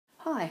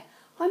Hi,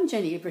 I'm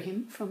Jenni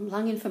Ibrahim from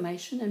Lung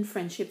Information and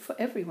Friendship for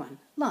Everyone,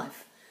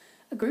 LIFE,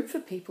 a group for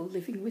people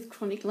living with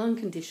chronic lung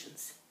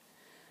conditions.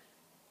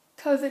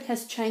 COVID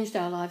has changed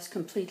our lives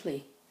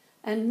completely,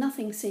 and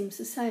nothing seems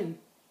the same.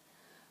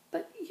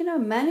 But,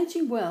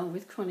 managing well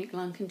with chronic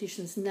lung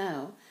conditions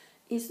now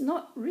is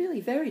not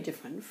really very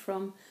different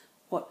from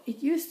what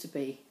it used to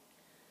be.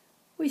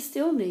 We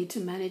still need to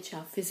manage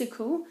our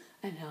physical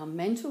and our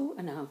mental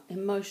and our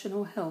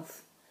emotional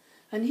health.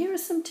 And here are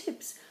some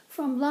tips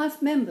from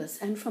LIFE members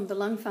and from the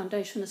Lung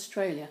Foundation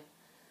Australia.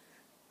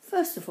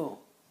 First of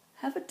all,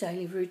 have a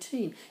daily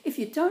routine. If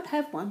you don't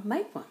have one,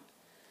 make one.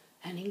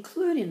 And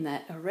include in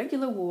that a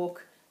regular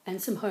walk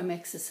and some home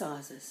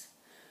exercises.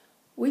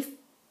 We've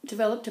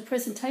developed a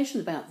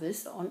presentation about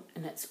this,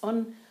 and it's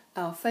on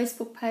our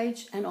Facebook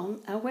page and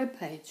on our web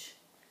page.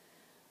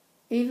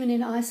 Even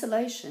in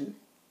isolation,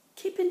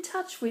 keep in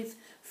touch with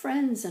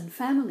friends and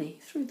family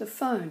through the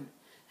phone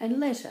and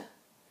letter,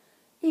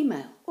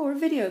 email or a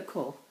video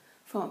call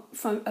from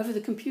over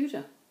the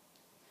computer.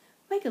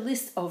 Make a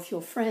list of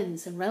your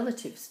friends and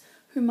relatives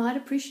who might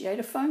appreciate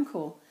a phone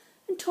call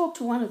and talk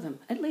to one of them,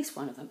 at least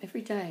one of them,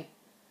 every day.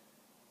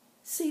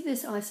 See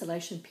this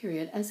isolation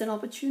period as an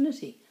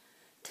opportunity.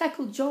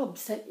 Tackle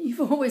jobs that you've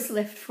always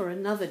left for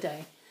another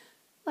day,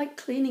 like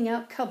cleaning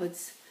out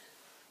cupboards,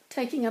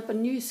 taking up a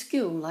new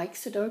skill like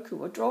Sudoku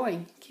or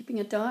drawing, keeping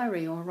a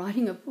diary or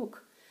writing a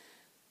book.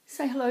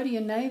 Say hello to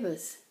your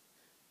neighbours,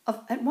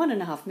 at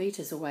 1.5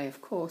 metres away,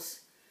 of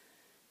course.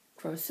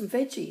 Grow some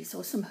veggies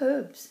or some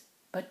herbs,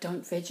 but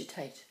don't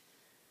vegetate.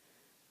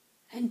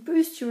 And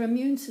boost your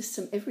immune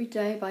system every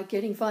day by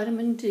getting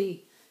vitamin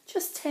D.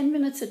 Just 10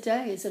 minutes a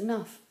day is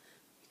enough.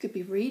 You could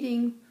be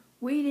reading,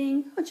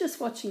 weeding, or just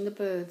watching the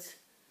birds.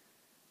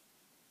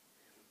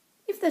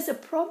 If there's a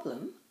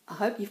problem, I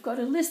hope you've got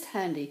a list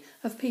handy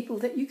of people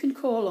that you can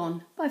call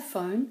on by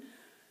phone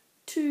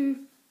to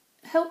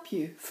help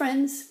you,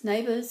 friends,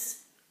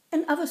 neighbours,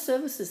 and other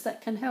services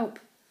that can help.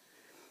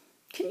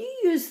 Can you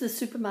use the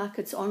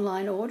supermarket's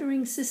online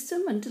ordering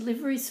system and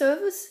delivery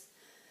service?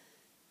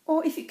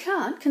 Or if you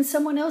can't, can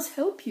someone else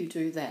help you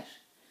do that?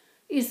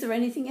 Is there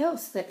anything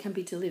else that can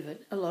be delivered?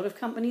 A lot of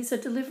companies are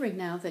delivering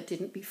now that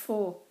didn't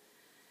before.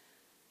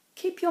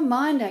 Keep your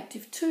mind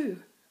active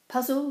too.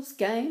 Puzzles,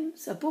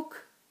 games, a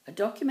book, a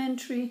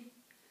documentary.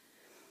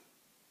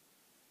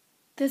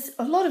 There's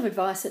a lot of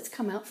advice that's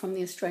come out from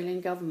the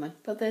Australian government,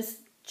 but there's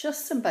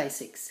just some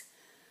basics.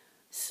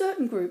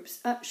 Certain groups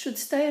should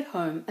stay at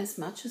home as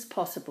much as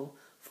possible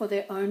for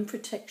their own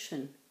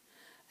protection.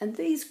 And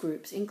these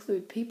groups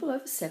include people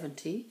over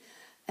 70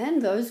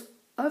 and those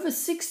over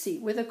 60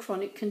 with a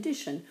chronic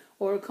condition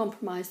or a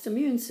compromised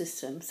immune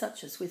system,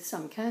 such as with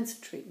some cancer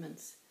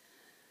treatments.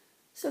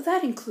 So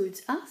that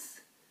includes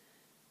us.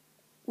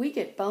 We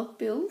get bulk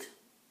billed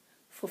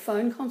for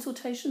phone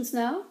consultations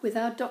now with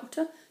our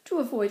doctor to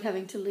avoid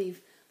having to leave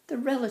the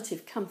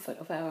relative comfort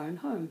of our own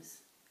homes.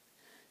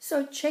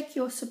 So check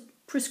your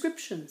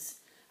prescriptions.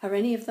 Are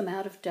any of them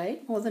out of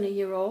date, more than a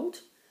year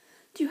old?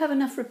 Do you have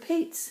enough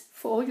repeats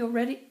for all your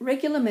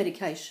regular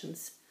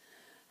medications?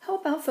 How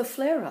about for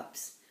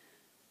flare-ups?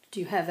 Do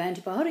you have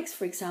antibiotics,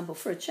 for example,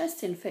 for a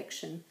chest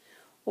infection?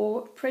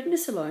 Or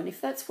prednisolone, if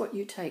that's what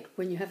you take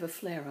when you have a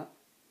flare-up?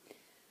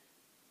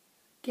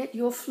 Get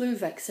your flu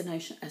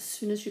vaccination as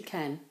soon as you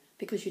can,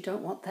 because you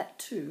don't want that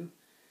too.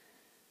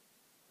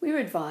 We're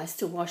advised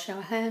to wash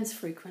our hands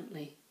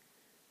frequently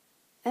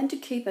and to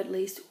keep at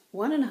least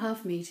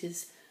 1.5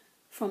 metres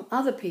from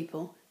other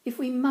people if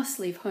we must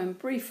leave home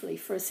briefly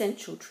for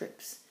essential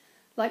trips,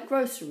 like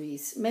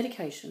groceries,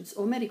 medications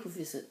or medical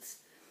visits.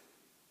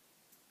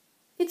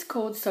 It's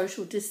called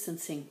social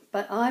distancing,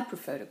 but I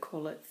prefer to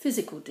call it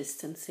physical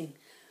distancing.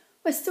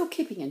 We're still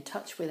keeping in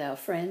touch with our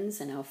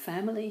friends and our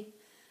family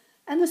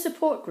and the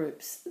support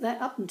groups that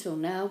up until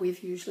now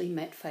we've usually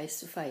met face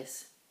to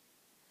face.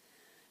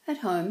 At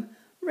home,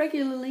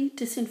 regularly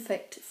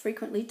disinfect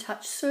frequently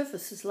touched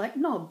surfaces like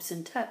knobs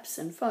and taps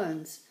and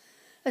phones,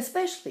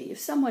 especially if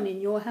someone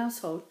in your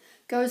household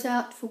goes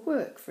out for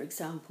work, for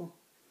example.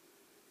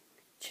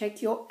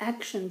 Check your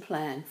action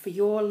plan for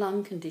your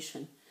lung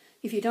condition.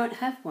 If you don't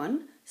have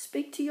one,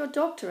 speak to your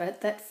doctor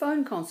at that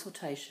phone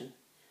consultation.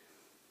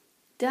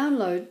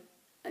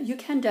 You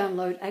can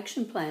download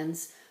action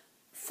plans,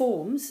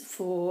 forms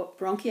for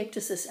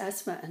bronchiectasis,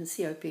 asthma and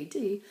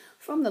COPD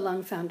from the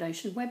Lung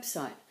Foundation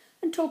website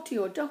and talk to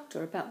your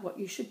doctor about what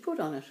you should put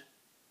on it.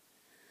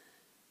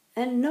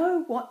 And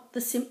know what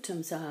the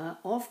symptoms are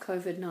of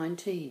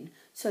COVID-19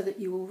 so that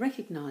you will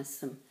recognise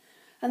them.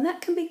 And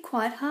that can be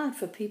quite hard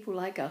for people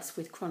like us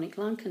with chronic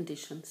lung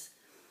conditions.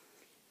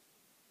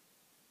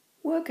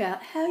 Work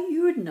out how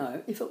you would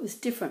know if it was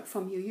different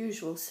from your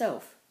usual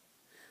self.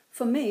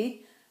 For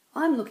me,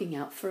 I'm looking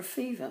out for a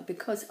fever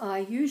because I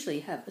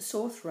usually have a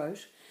sore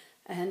throat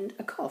and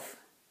a cough.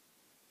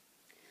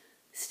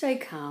 Stay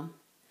calm.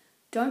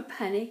 Don't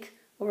panic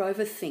or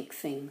overthink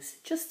things.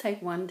 Just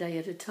take one day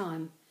at a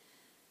time.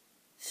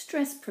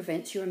 Stress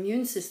prevents your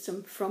immune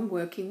system from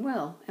working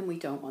well, and we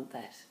don't want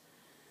that.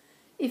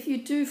 If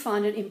you do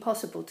find it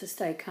impossible to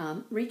stay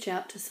calm, reach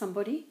out to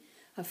somebody,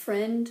 a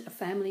friend, a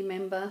family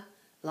member,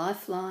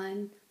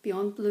 Lifeline,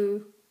 Beyond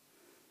Blue.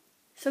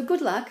 So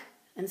good luck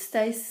and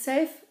stay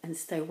safe and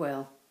stay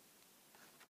well.